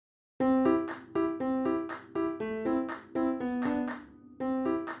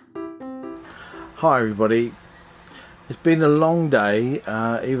Hi everybody. It's been a long day,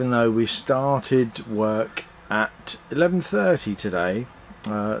 even though we started work at 11:30 today,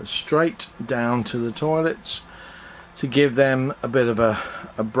 straight down to the toilets to give them a bit of a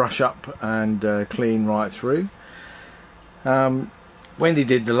brush up and clean right through. Wendy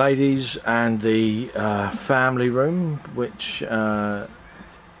did the ladies and the family room, which at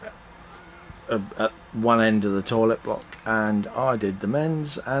one end of the toilet block, and I did the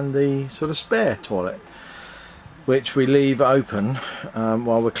men's and the sort of spare toilet, which we leave open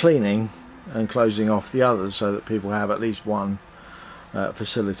while we're cleaning and closing off the others, so that people have at least one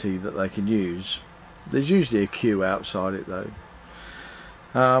facility that they can use. There's usually a queue outside it though.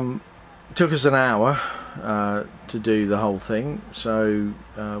 It took us an hour to do the whole thing, so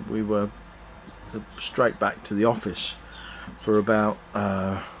we were straight back to the office for about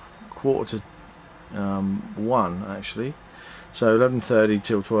quarter to 1 actually, so 11:30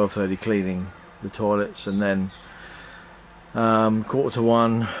 till 12:30 cleaning the toilets, and then quarter to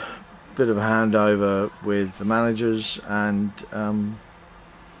 1 bit of a handover with the managers, and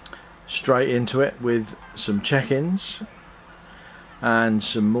straight into it with some check-ins and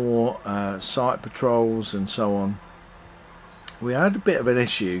some more site patrols and so on. We had a bit of an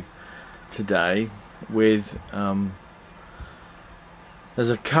issue today with there's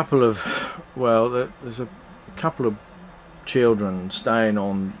a couple of children staying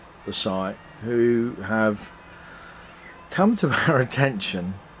on the site who have come to our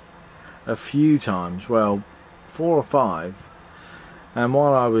attention a few times, well, 4 or 5, and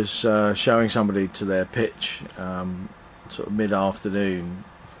while I was showing somebody to their pitch sort of mid-afternoon,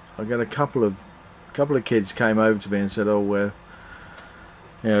 I got a couple of kids came over to me and said, oh,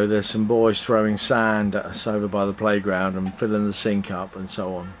 there's some boys throwing sand at us over by the playground and filling the sink up and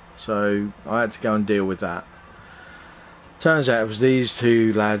so on. So I had to go and deal with that. Turns out it was these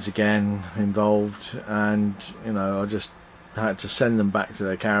two lads again involved, and I just had to send them back to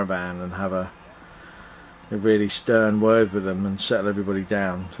their caravan and have a really stern word with them and settle everybody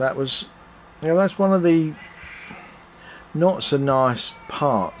down. So that was, that's one of the not so nice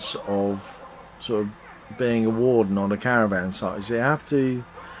parts of sort of being a warden on a caravan site, is you have to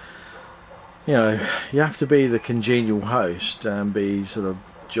be the congenial host and be sort of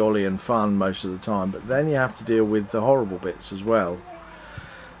jolly and fun most of the time, but then you have to deal with the horrible bits as well,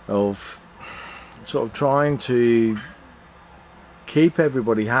 of sort of trying to keep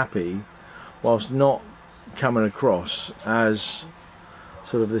everybody happy whilst not coming across as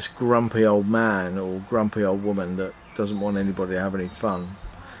sort of this grumpy old man or grumpy old woman that doesn't want anybody to have any fun.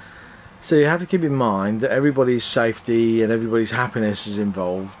 So you have to keep in mind that everybody's safety and everybody's happiness is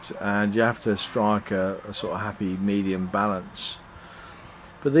involved, and you have to strike a sort of happy medium balance.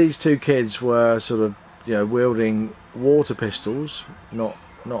 But these two kids were sort of wielding water pistols, not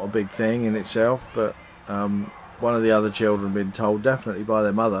a big thing in itself, but one of the other children had been told definitely by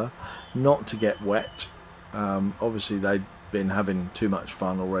their mother not to get wet. Obviously they'd been having too much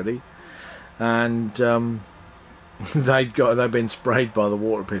fun already, and they'd been sprayed by the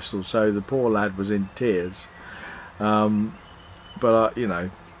water pistol, so the poor lad was in tears. But I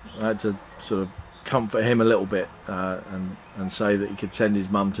had to sort of comfort him a little bit and say that he could send his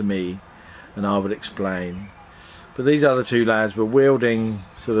mum to me and I would explain. But these other two lads were wielding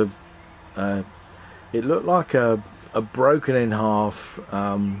sort of it looked like a broken in half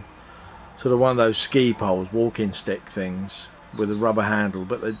sort of one of those ski poles, walking stick things with a rubber handle,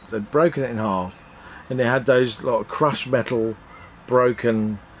 but they'd broken it in half, and they had those lot of crushed metal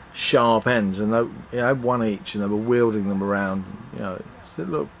broken sharp ends, and they had one each, and they were wielding them around. It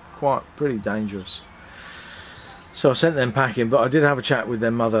looked pretty dangerous. So I sent them packing, but I did have a chat with their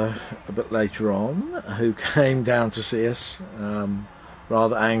mother a bit later on, who came down to see us,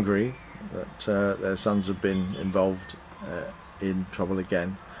 rather angry that their sons have been involved in trouble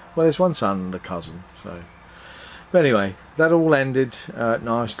again. Well, there's one son and a cousin, so. But anyway, that all ended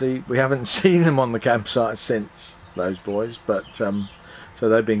nicely. We haven't seen them on the campsite since, those boys, but so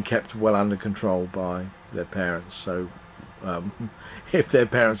they've been kept well under control by their parents. So if their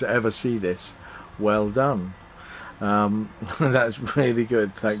parents ever see this, well done. That's really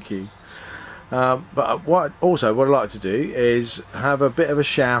good, thank you. But what I'd like to do is have a bit of a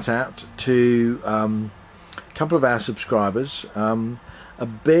shout out to a couple of our subscribers. A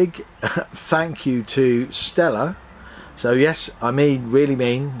big thank you to Stella. So yes, I really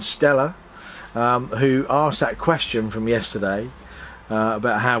mean Stella, who asked that question from yesterday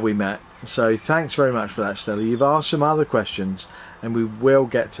about how we met. So thanks very much for that, Stella. You've asked some other questions and we will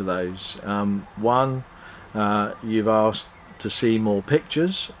get to those. One, you've asked to see more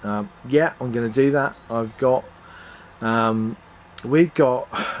pictures. Yeah, I'm going to do that. I've got we've got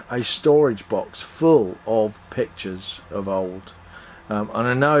a storage box full of pictures of old, and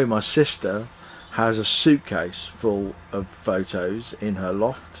I know my sister has a suitcase full of photos in her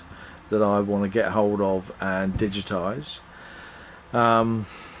loft that I want to get hold of and digitize.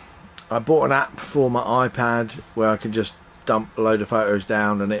 I bought an app for my iPad where I can just dump a load of photos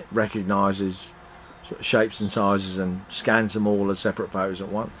down and it recognizes sort of shapes and sizes and scans them all as separate photos at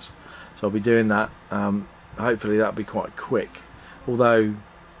once. So I'll be doing that. Hopefully that'll be quite quick, although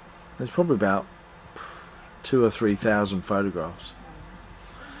there's probably about 2,000 or 3,000 photographs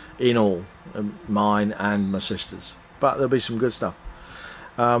in all, mine and my sister's, but there'll be some good stuff.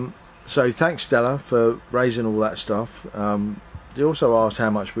 So thanks Stella for raising all that stuff. They also asked how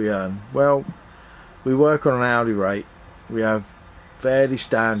much we earn. Well, we work on an hourly rate. We have fairly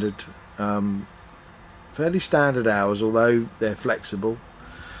standard hours, although they're flexible.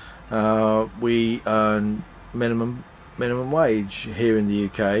 We earn minimum wage here in the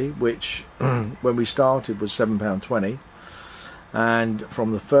UK, which when we started was £7.20, and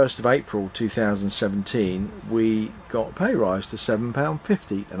from the 1st of April 2017 we got a pay rise to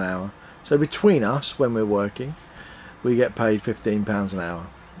 £7.50 an hour. So between us, when we're working, we get paid £15 an hour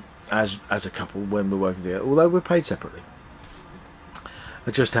as a couple when we're working together, although we're paid separately.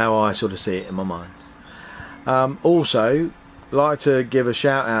 That's just how I sort of see it in my mind. Also, like to give a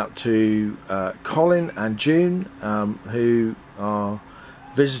shout out to Colin and June, who are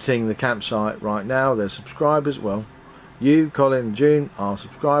visiting the campsite right now. They're subscribers. Well, you, Colin and June, are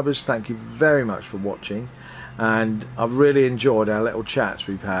subscribers. Thank you very much for watching, and I've really enjoyed our little chats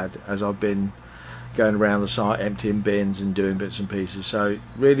we've had as I've been going around the site emptying bins and doing bits and pieces. So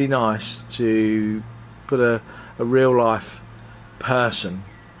really nice to put a real life person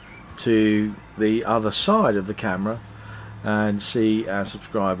to the other side of the camera and see our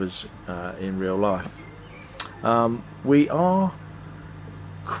subscribers in real life. We are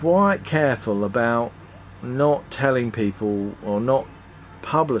quite careful about not telling people or not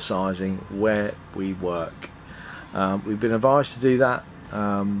publicising where we work. We've been advised to do that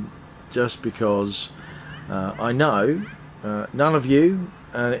just because I know none of you,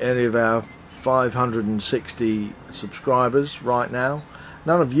 any of our 560 subscribers right now,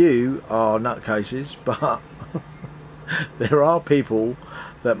 none of you are nutcases, but there are people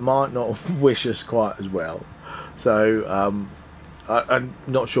that might not wish us quite as well. So I'm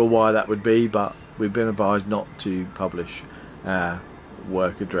not sure why that would be, but we've been advised not to publish our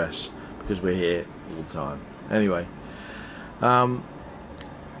work address because we're here all the time. Anyway,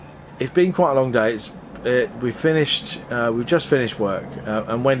 it's been quite a long day. We've just finished work,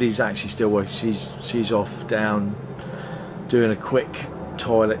 and Wendy's actually still working. She's off down doing a quick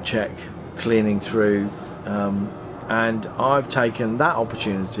toilet check, cleaning through, and I've taken that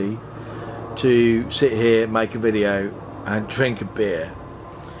opportunity to sit here, make a video and drink a beer.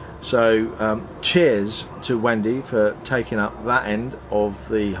 So cheers to Wendy for taking up that end of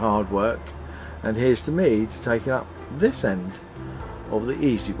the hard work, and here's to me to taking up this end of the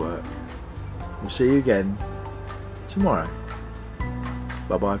easy work. We'll see you again tomorrow.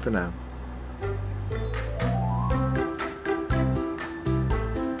 Bye bye for now.